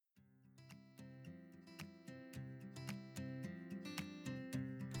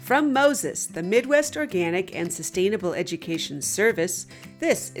From Moses, the Midwest Organic and Sustainable Education Service,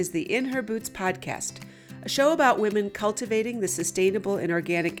 this is the In Her Boots podcast, a show about women cultivating the sustainable and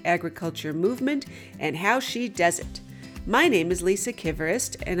organic agriculture movement and how she does it. My name is Lisa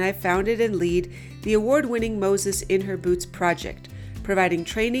Kiverist, and I founded and lead the award-winning Moses In Her Boots project, providing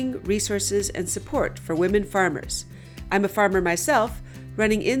training, resources, and support for women farmers. I'm a farmer myself,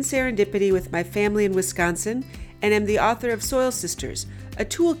 running in serendipity with my family in Wisconsin, and am the author of Soil Sisters, a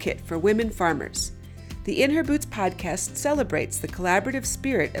toolkit for women farmers. The In Her Boots podcast celebrates the collaborative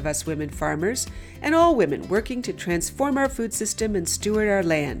spirit of us women farmers and all women working to transform our food system and steward our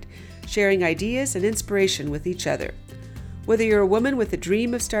land, sharing ideas and inspiration with each other. Whether you're a woman with a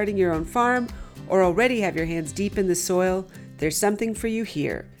dream of starting your own farm or already have your hands deep in the soil, there's something for you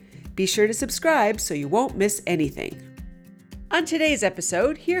here. Be sure to subscribe so you won't miss anything. On today's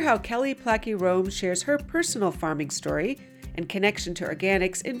episode, hear how Kelly Plackey-Rome shares her personal farming story and connection to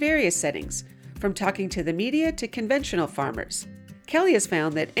organics in various settings, from talking to the media to conventional farmers. Kelly has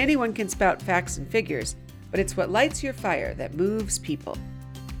found that anyone can spout facts and figures, but it's what lights your fire that moves people.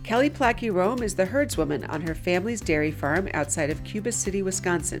 Kelly Plackey-Rome is the herdswoman on her family's dairy farm outside of Cuba City,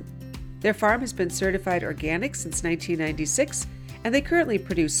 Wisconsin. Their farm has been certified organic since 1996, and they currently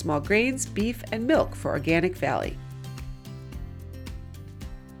produce small grains, beef, and milk for Organic Valley.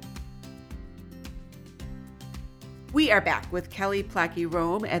 We are back with Kelly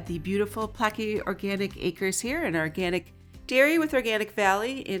Plackey-Rome at the beautiful Plackey Organic Acres here in organic dairy with Organic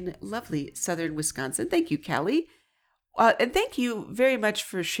Valley in lovely southern Wisconsin. Thank you, Kelly. And thank you very much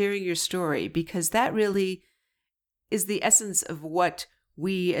for sharing your story, because that really is the essence of what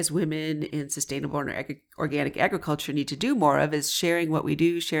we as women in sustainable and organic agriculture need to do more of, is sharing what we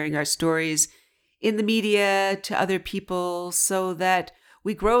do, sharing our stories in the media to other people so that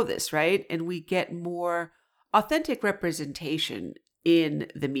we grow this, right? And we get more authentic representation in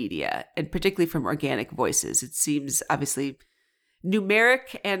the media, and particularly from organic voices. It seems obviously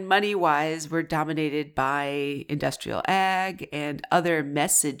numeric and money-wise, we're dominated by industrial ag and other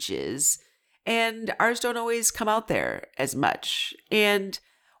messages, and ours don't always come out there as much. And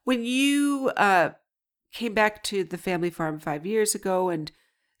when you came back to the family farm 5 years ago and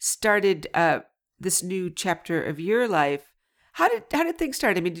started this new chapter of your life, how did things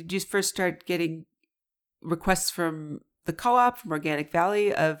start? I mean, did you first start getting requests from the co-op, from Organic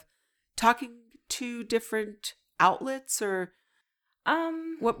Valley, of talking to different outlets, or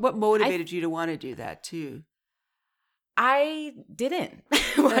what motivated you to want to do that too? I didn't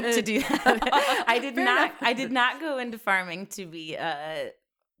want to do that. I did not go into farming to be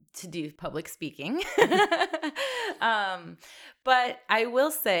to do public speaking. But I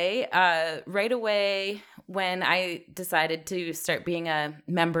will say, right away when I decided to start being a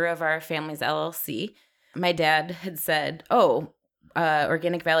member of our family's LLC, my dad had said,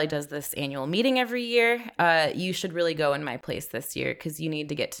 Organic Valley does this annual meeting every year. You should really go in my place this year because you need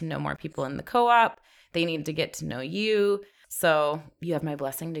to get to know more people in the co-op. They need to get to know you. So you have my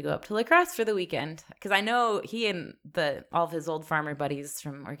blessing to go up to La Crosse for the weekend. Because I know he and all of his old farmer buddies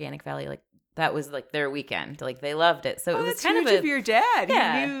from Organic Valley, like, that was like their weekend. Like, they loved it. So it was kind of your dad.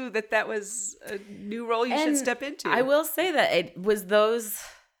 Yeah. He knew that was a new role you should step into. I will say that it was those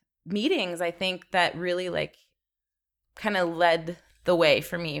meetings, I think, that really like kind of led the way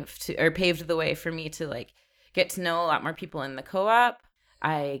for me paved the way for me to like get to know a lot more people in the co-op.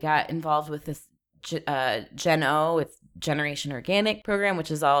 I got involved with this Gen O, it's Generation Organic program, which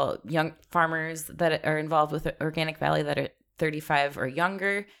is all young farmers that are involved with Organic Valley that are 35 or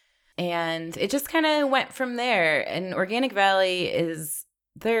younger. And it just kind of went from there. And Organic Valley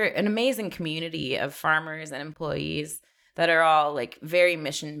they're an amazing community of farmers and employees that are all like very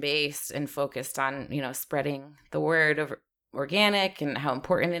mission-based and focused on, spreading the word of organic and how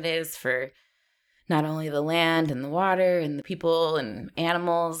important it is for not only the land and the water and the people and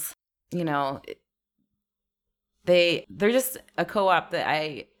animals. They're just a co-op that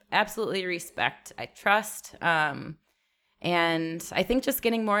I absolutely respect, I trust. And I think just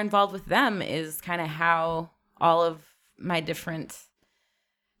getting more involved with them is kind of how all of my different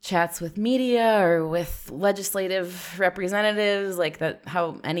chats with media or with legislative representatives, like that,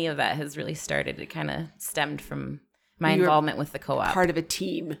 how any of that has really started. It kind of stemmed from my involvement with the co-op. Part of a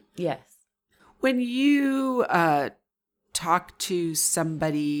team. Yes. When you talk to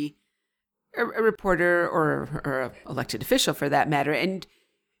somebody, a reporter or an elected official for that matter, and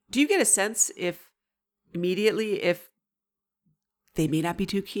do you get a sense immediately if they may not be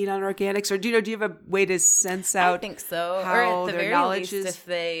too keen on organics, or do you have a way to sense out? I think so. How or at the their very knowledge least, is? if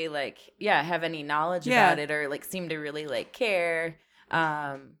they have any knowledge about it, or like seem to really care.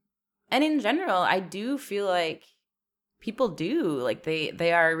 And in general, I do feel like people do. Like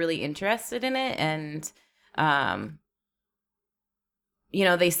they are really interested in it, and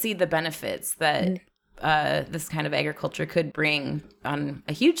they see the benefits that this kind of agriculture could bring on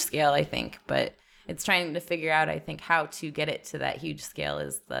a huge scale, I think. But it's trying to figure out, I think, how to get it to that huge scale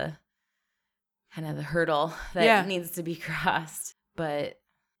is the kind of the hurdle that needs to be crossed. But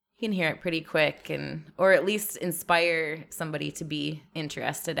you can hear it pretty quick, or at least inspire somebody to be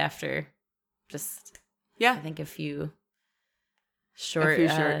interested after just, I think a few short.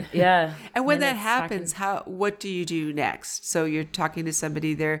 And when that happens, what do you do next? So you're talking to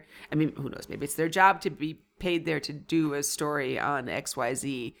somebody there. I mean, who knows? Maybe it's their job to be paid there to do a story on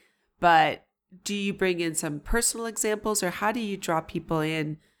XYZ. But do you bring in some personal examples, or how do you draw people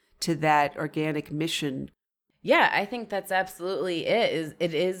in to that organic mission? Yeah, I think that's absolutely it.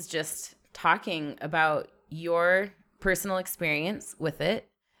 It is just talking about your personal experience with it,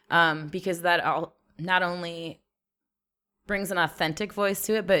 because that not only brings an authentic voice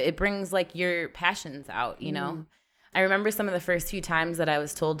to it, but it brings like your passions out, you know? I remember some of the first few times that I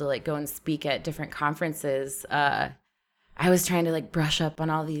was told to like go and speak at different conferences. I was trying to like brush up on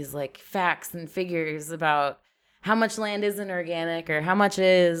all these like facts and figures about how much land isn't organic or how much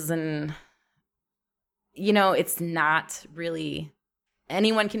is, and it's not really,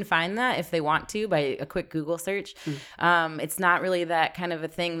 anyone can find that if they want to by a quick Google search. It's not really that kind of a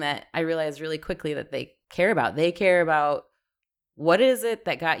thing that I realized really quickly that they care about. They care about what is it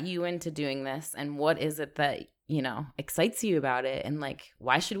that got you into doing this, and what is it that, excites you about it, and like,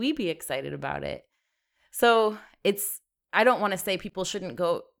 why should we be excited about it? So I don't want to say people shouldn't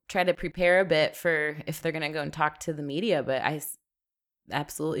go try to prepare a bit for if they're going to go and talk to the media, but I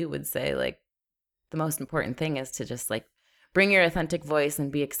absolutely would say like, the most important thing is to just like bring your authentic voice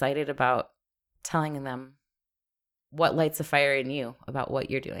and be excited about telling them what lights a fire in you about what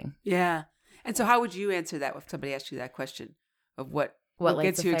you're doing. Yeah. And so how would you answer that if somebody asked you that question of what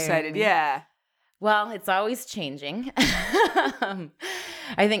gets you excited? Yeah. Well, it's always changing. I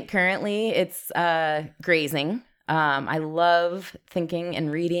think currently it's grazing. I love thinking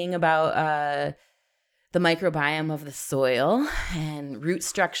and reading about the microbiome of the soil and root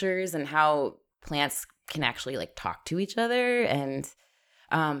structures and how plants can actually like talk to each other, and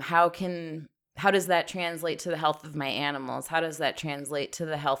how does that translate to the health of my animals? How does that translate to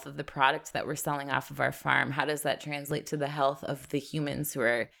the health of the product that we're selling off of our farm? How does that translate to the health of the humans who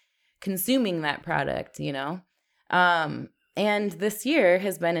are consuming that product, And this year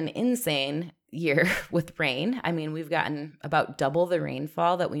has been an insane year with rain. I mean, we've gotten about double the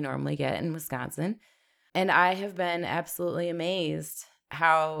rainfall that we normally get in Wisconsin. And I have been absolutely amazed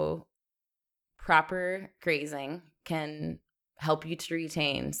how proper grazing can help you to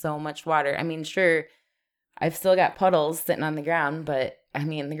retain so much water. I mean, sure, I've still got puddles sitting on the ground, but I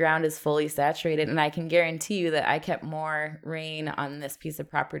mean, the ground is fully saturated, and I can guarantee you that I kept more rain on this piece of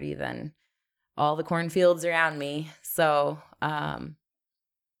property than all the cornfields around me. So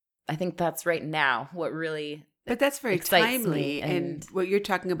I think that's right now what really But that's very excites timely. me. And what you're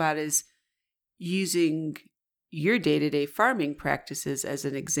talking about is using your day-to-day farming practices as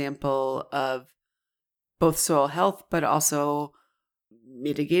an example of both soil health, but also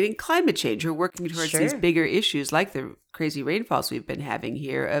mitigating climate change or working towards these bigger issues like the crazy rainfalls we've been having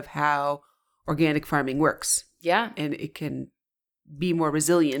here, of how organic farming works. Yeah. And it can be more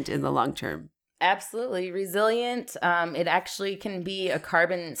resilient in the long term. Absolutely resilient. It actually can be a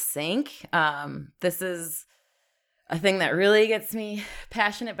carbon sink. This is a thing that really gets me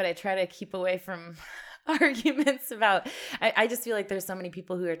passionate, but I try to keep away from arguments about, I just feel like there's so many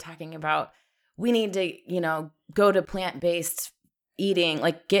people who are talking about, we need to, go to plant-based eating,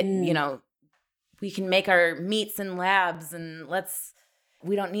 like get, we can make our meats in labs, and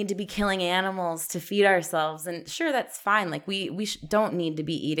we don't need to be killing animals to feed ourselves. And sure, that's fine. Like we don't need to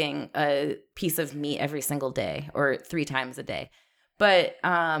be eating a piece of meat every single day or 3 times a day. But,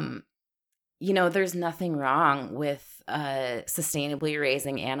 there's nothing wrong with sustainably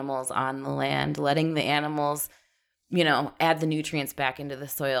raising animals on the land, letting the animals, add the nutrients back into the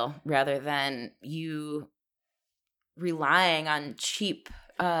soil rather than you relying on cheap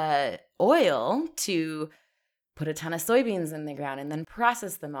oil to put a ton of soybeans in the ground and then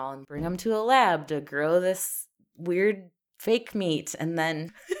process them all and bring them to a lab to grow this weird fake meat. And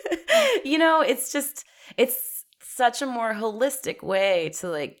then, it's such a more holistic way to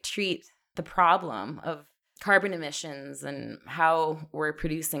like treat the problem of carbon emissions and how we're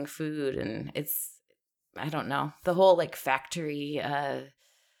producing food. And I don't know, the whole like factory an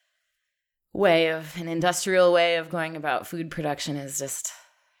industrial way of going about food production is just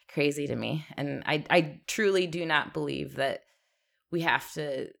crazy to me. And I truly do not believe that we have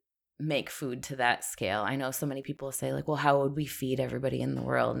to make food to that scale. I know so many people say like, well, how would we feed everybody in the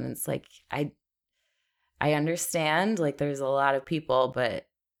world? And it's like, I understand, like there's a lot of people, but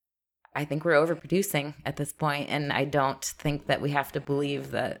I think we're overproducing at this point, and I don't think that we have to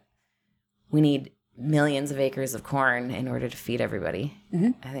believe that we need millions of acres of corn in order to feed everybody.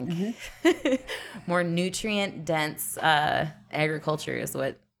 I think more nutrient dense agriculture is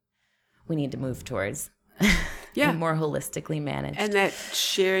what we need to move towards. And more holistically managed. And that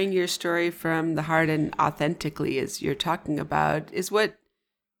sharing your story from the heart and authentically, as you're talking about, is what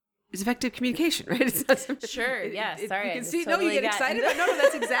is effective communication, right? It's not something, sure. Yeah. Sorry. You can see. Totally you get excited. But no,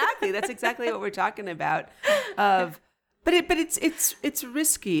 that's exactly what we're talking about. But it's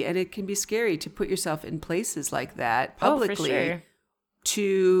risky, and it can be scary to put yourself in places like that publicly. For sure.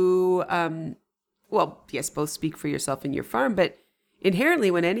 To well, yes, both speak for yourself and your farm, but inherently,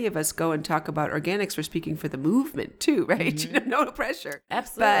 when any of us go and talk about organics, we're speaking for the movement too, right? No pressure.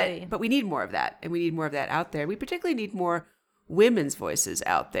 Absolutely. But we need more of that, and we need more of that out there. We particularly need more women's voices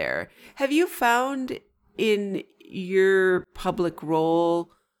out there. Have you found in your public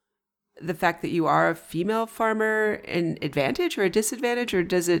role the fact that you are a female farmer an advantage or a disadvantage, or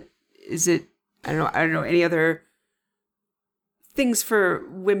is it I don't know any other things for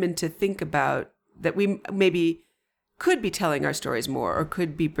women to think about that we maybe could be telling our stories more, or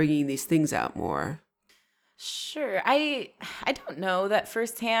could be bringing these things out more? Sure. I don't know that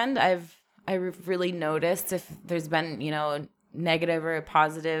firsthand. I've really noticed if there's been, negative or a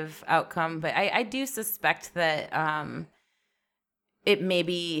positive outcome, but I do suspect that it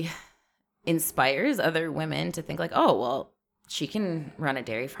maybe inspires other women to think like, oh, well, she can run a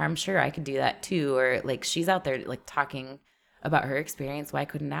dairy farm. Sure, I could do that too. Or like she's out there like talking about her experience. Why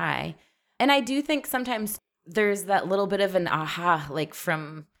couldn't I? And I do think sometimes there's that little bit of an aha, like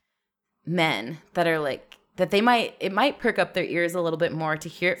from men that are like, that it might perk up their ears a little bit more to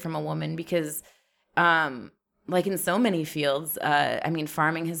hear it from a woman, because like in so many fields,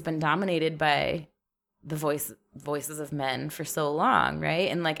 farming has been dominated by the voices of men for so long, right?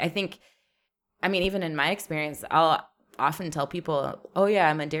 And like, I think, even in my experience, I'll often tell people, oh yeah,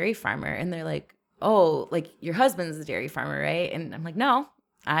 I'm a dairy farmer. And they're like, oh, like your husband's a dairy farmer, right? And I'm like, no,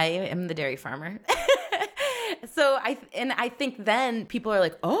 I am the dairy farmer. So I think then people are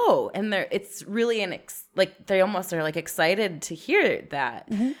like, oh, and it's really they almost are like excited to hear that.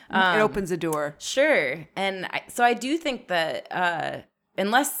 It opens a door. Sure. And so I do think that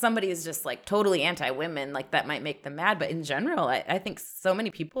unless somebody is just like totally anti-women, like that might make them mad. But in general, I think so many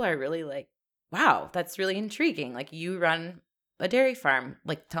people are really like, wow, that's really intriguing. Like you run a dairy farm,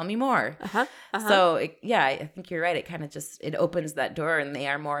 like tell me more. So I think you're right. It kind of it opens that door, and they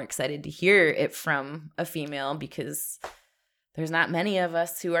are more excited to hear it from a female, because there's not many of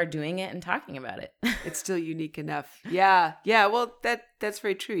us who are doing it and talking about it. It's still unique enough. Yeah. Well, that's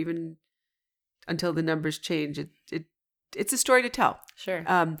very true. Even until the numbers change, it's a story to tell. Sure.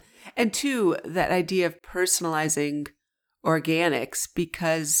 And two, that idea of personalizing organics,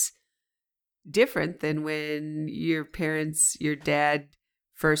 because different than when your dad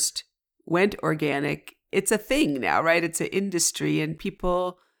first went organic. It's a thing now, right? It's an industry, and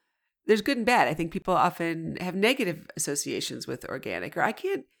people, there's good and bad. I think people often have negative associations with organic, or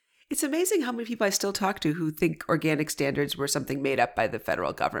it's amazing how many people I still talk to who think organic standards were something made up by the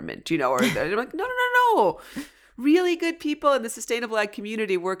federal government, or they're like, no. Really good people in the sustainable ag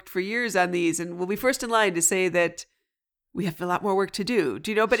community worked for years on these, and will be first in line to say that we have a lot more work to do.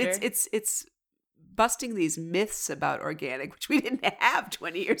 But Sure. It's busting these myths about organic, which we didn't have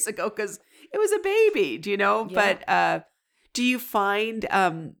 20 years ago because it was a baby, Yeah. But do you find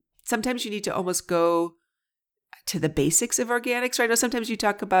sometimes you need to almost go to the basics of organics? Right? I know sometimes you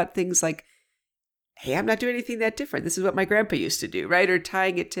talk about things like, hey, I'm not doing anything that different. This is what my grandpa used to do, right? Or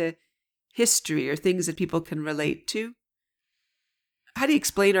tying it to history or things that people can relate to. How do you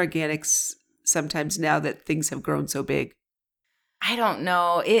explain organics sometimes now that things have grown so big? I don't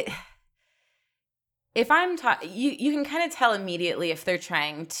know. If I'm you can kind of tell immediately if they're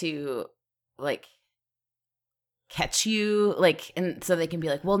trying to like catch you, like, and so they can be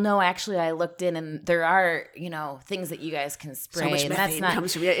like, well, no, actually I looked in and there are, things that you guys can spray. So much and methane that's not,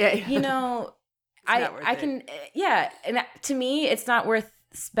 comes from it. I can, and to me, it's not worth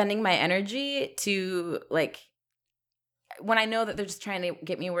spending my energy to like, when I know that they're just trying to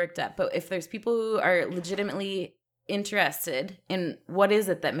get me worked up. But if there's people who are legitimately interested in what is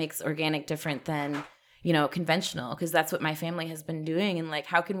it that makes organic different than, conventional, because that's what my family has been doing, and like,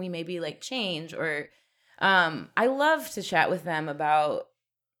 how can we maybe like change? Or I love to chat with them about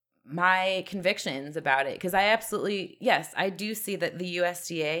my convictions about it, because I do see that the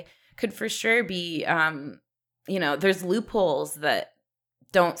USDA could for sure be, there's loopholes that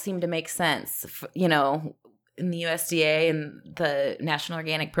don't seem to make sense, you know, in the USDA and the National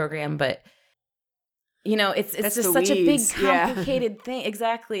Organic Program. But, you know, it's just such a big, complicated thing.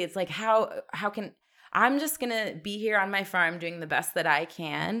 Exactly. It's like, how can, I'm just going to be here on my farm doing the best that I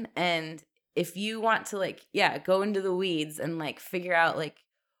can. And if you want to like, go into the weeds and like figure out like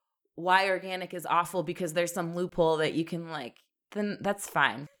why organic is awful because there's some loophole that you can like, then that's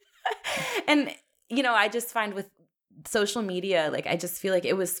fine. And, you know, I just find with social media, like, I just feel like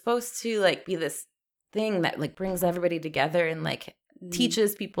it was supposed to like be this thing that like brings everybody together and like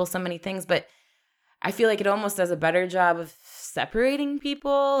teaches people so many things. But I feel like it almost does a better job of separating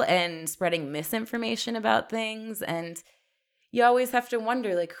people and spreading misinformation about things. And you always have to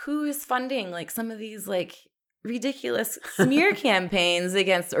wonder, like, who is funding like some of these like ridiculous smear campaigns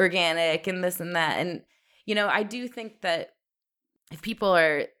against organic and this and that. And, you know, I do think that if people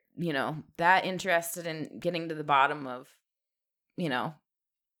are, you know, that interested in getting to the bottom of, you know,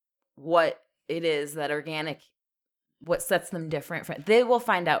 what it is that organic, what sets them different from, they will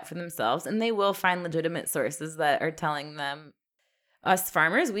find out for themselves, and they will find legitimate sources that are telling them. Us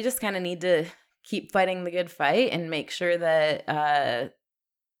farmers, we just kind of need to keep fighting the good fight and make sure that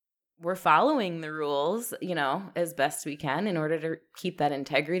we're following the rules, you know, as best we can in order to keep that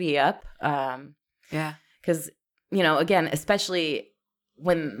integrity up. Because, you know, again, especially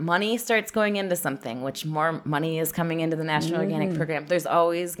when money starts going into something, which more money is coming into the National Organic Program, there's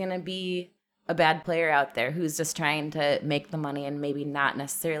always going to be a bad player out there who's just trying to make the money and maybe not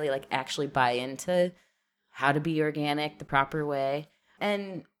necessarily like actually buy into how to be organic the proper way.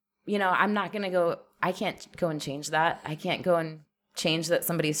 And, you know, I can't go and change that. I can't go and change that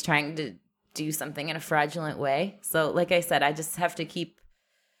somebody's trying to do something in a fraudulent way. So like I said, I just have to keep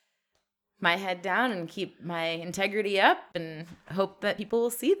my head down and keep my integrity up and hope that people will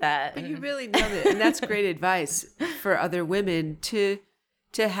see that. But you really nailed it. And that's great advice for other women to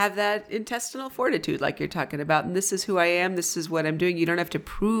have that intestinal fortitude like you're talking about. And this is who I am. This is what I'm doing. You don't have to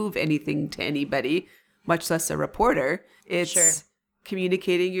prove anything to anybody, much less a reporter. It's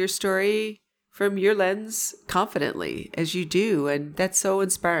communicating your story from your lens confidently as you do. And that's so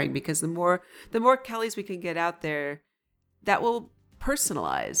inspiring, because the more Kellys we can get out there, that will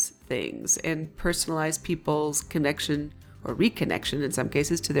personalize things and personalize people's connection or reconnection in some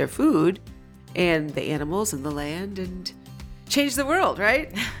cases to their food and the animals and the land, and change the world,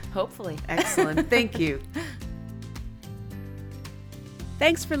 right? Hopefully. Excellent. Thank you.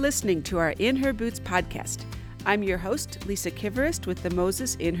 Thanks for listening to our In Her Boots podcast. I'm your host, Lisa Kiverist, with the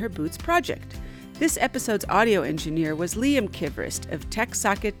Moses In Her Boots project. This episode's audio engineer was Liam Kiverist of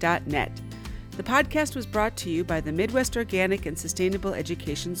TechSocket.net. The podcast was brought to you by the Midwest Organic and Sustainable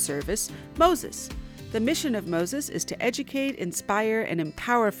Education Service, Moses. The mission of Moses is to educate, inspire, and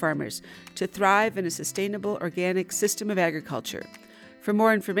empower farmers to thrive in a sustainable organic system of agriculture. For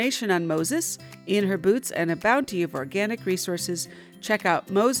more information on Moses, In Her Boots, and a bounty of organic resources, check out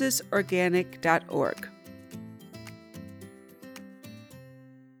mosesorganic.org.